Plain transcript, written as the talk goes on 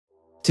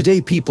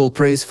Today people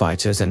praise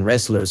fighters and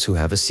wrestlers who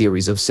have a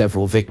series of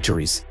several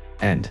victories,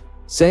 and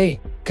say,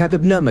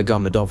 Khabib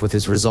Nurmagomedov with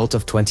his result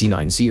of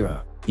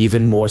 29-0.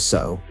 Even more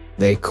so,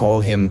 they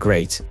call him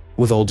great,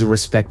 with all due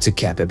respect to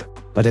Khabib.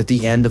 But at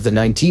the end of the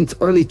 19th,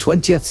 early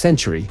 20th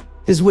century,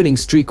 his winning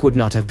streak would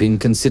not have been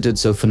considered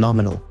so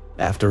phenomenal.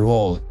 After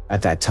all,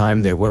 at that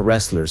time there were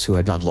wrestlers who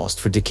had not lost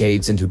for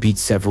decades and who beat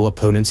several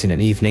opponents in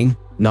an evening,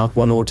 not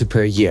one or two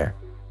per year.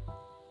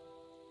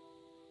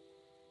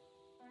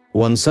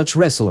 One such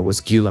wrestler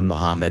was Ghulam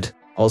Muhammad,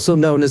 also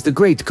known as the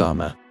Great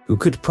Gama, who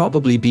could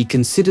probably be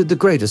considered the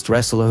greatest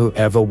wrestler who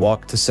ever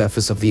walked the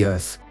surface of the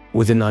earth,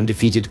 with an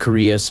undefeated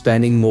career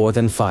spanning more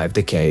than 5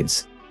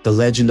 decades. The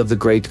legend of the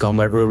Great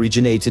Gama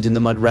originated in the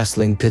mud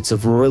wrestling pits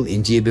of rural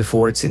India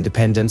before its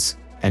independence,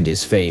 and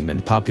his fame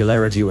and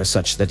popularity were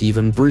such that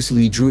even Bruce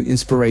Lee drew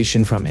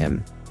inspiration from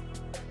him.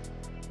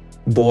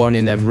 Born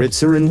in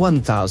Amritsar in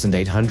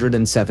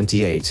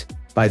 1878,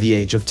 by the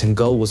age of 10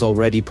 Gul was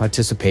already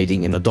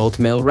participating in adult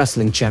male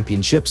wrestling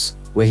championships,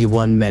 where he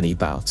won many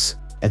bouts.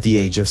 At the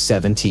age of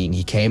 17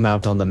 he came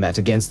out on the mat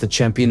against the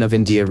champion of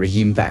India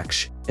Rahim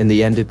Baksh. In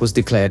the end it was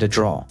declared a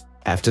draw.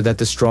 After that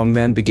the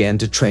strongman began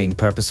to train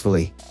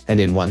purposefully, and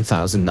in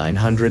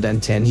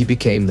 1910 he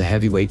became the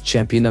heavyweight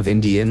champion of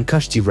India in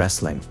Kushti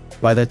wrestling.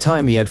 By that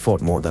time he had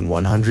fought more than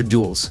 100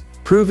 duels,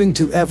 proving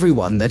to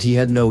everyone that he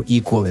had no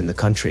equal in the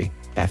country.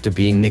 After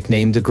being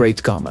nicknamed the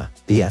Great Gama,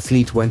 the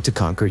athlete went to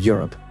conquer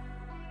Europe.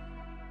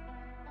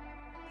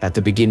 At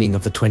the beginning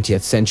of the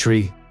 20th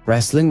century,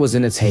 wrestling was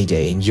in its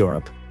heyday in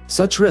Europe.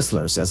 Such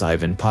wrestlers as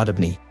Ivan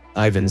Podobny,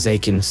 Ivan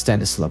Zakin,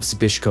 Stanislav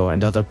Zbyszko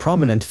and other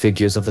prominent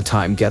figures of the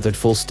time gathered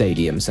full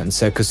stadiums and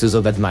circuses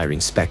of admiring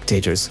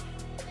spectators.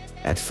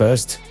 At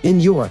first,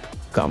 in Europe,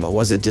 Gama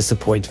was a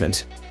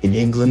disappointment. In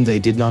England they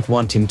did not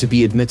want him to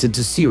be admitted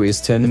to serious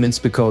tournaments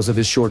because of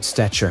his short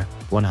stature,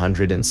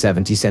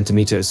 170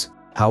 centimeters.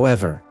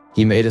 However,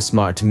 he made a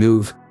smart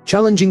move,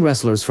 challenging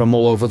wrestlers from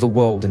all over the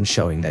world and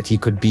showing that he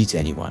could beat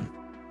anyone.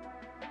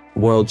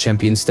 World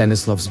champion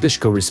Stanislav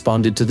Zbyszko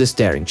responded to this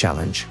daring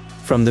challenge.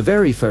 From the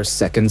very first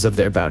seconds of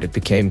their bout it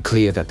became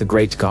clear that the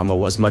Great Gama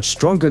was much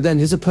stronger than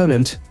his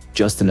opponent.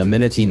 Just in a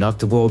minute he knocked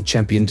the world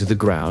champion to the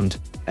ground,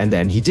 and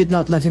then he did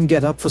not let him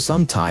get up for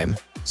some time,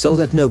 so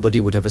that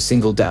nobody would have a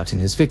single doubt in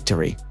his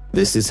victory.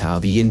 This is how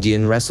the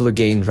Indian wrestler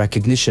gained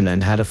recognition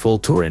and had a full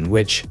tour in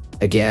which,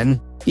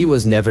 again, he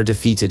was never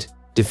defeated,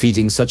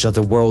 defeating such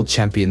other world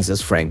champions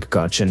as Frank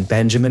Gotch and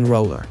Benjamin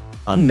Roller.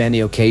 On many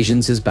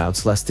occasions his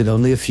bouts lasted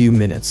only a few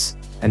minutes,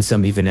 and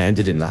some even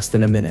ended in less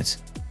than a minute.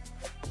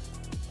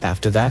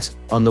 After that,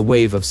 on the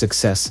wave of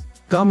success,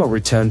 Gama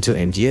returned to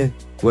India,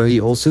 where he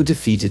also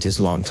defeated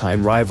his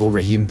longtime rival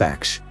Rahim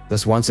Baksh,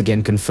 thus once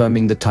again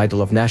confirming the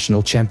title of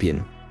national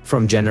champion.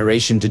 From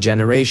generation to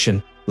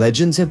generation,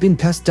 legends have been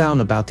passed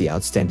down about the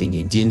outstanding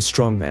Indian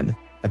strongman,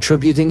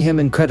 attributing him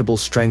incredible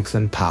strength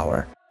and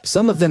power.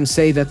 Some of them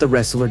say that the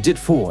wrestler did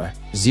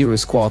 4-0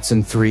 squats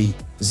and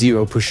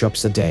 3-0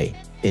 push-ups a day.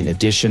 In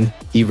addition,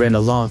 he ran a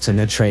lot and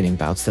had training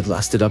bouts that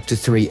lasted up to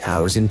 3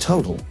 hours in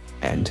total,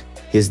 and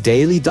his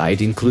daily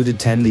diet included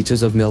 10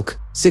 liters of milk,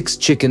 6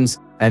 chickens,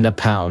 and 1.5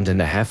 pounds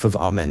of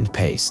almond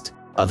paste.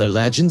 Other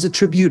legends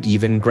attribute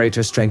even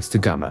greater strength to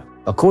Gama.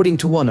 According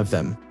to one of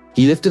them,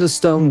 he lifted a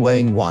stone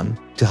weighing 1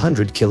 to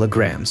 100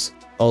 kilograms,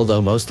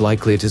 although most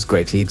likely it is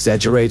greatly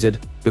exaggerated,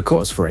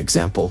 because for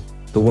example,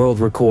 the world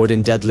record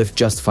in deadlift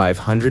just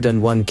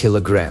 501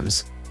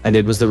 kilograms, and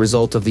it was the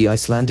result of the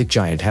Icelandic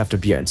giant Hafthor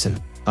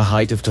Björnsson, a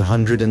height of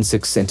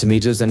 206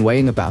 centimeters and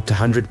weighing about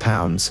 100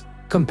 pounds,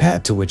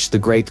 compared to which the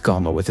Great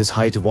Gama with his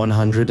height of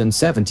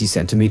 170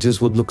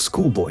 centimeters would look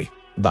schoolboy.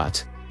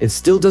 But it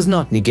still does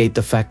not negate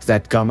the fact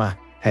that Gama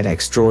had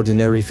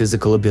extraordinary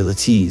physical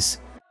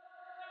abilities.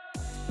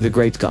 The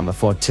Great Gama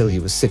fought till he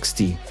was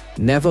 60,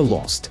 never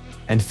lost,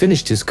 and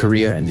finished his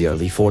career in the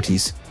early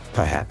 40s.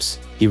 Perhaps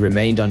he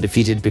remained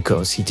undefeated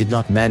because he did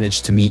not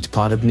manage to meet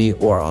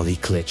Podobny or Ali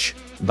Klitsch.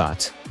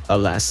 But,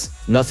 alas,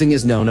 nothing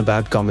is known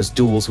about Gama's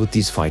duels with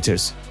these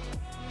fighters.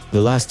 The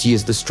last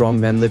years the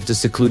strongman lived a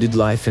secluded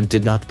life and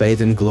did not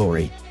bathe in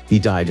glory. He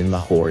died in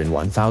Lahore in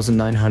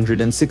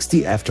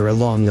 1960 after a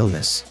long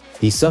illness.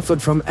 He suffered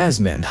from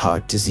asthma and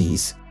heart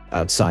disease.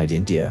 Outside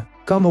India,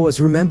 Gama was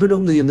remembered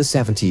only in the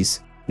 70s.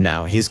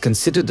 Now he is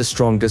considered the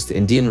strongest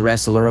Indian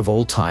wrestler of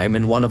all time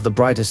and one of the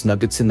brightest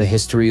nuggets in the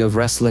history of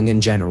wrestling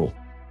in general.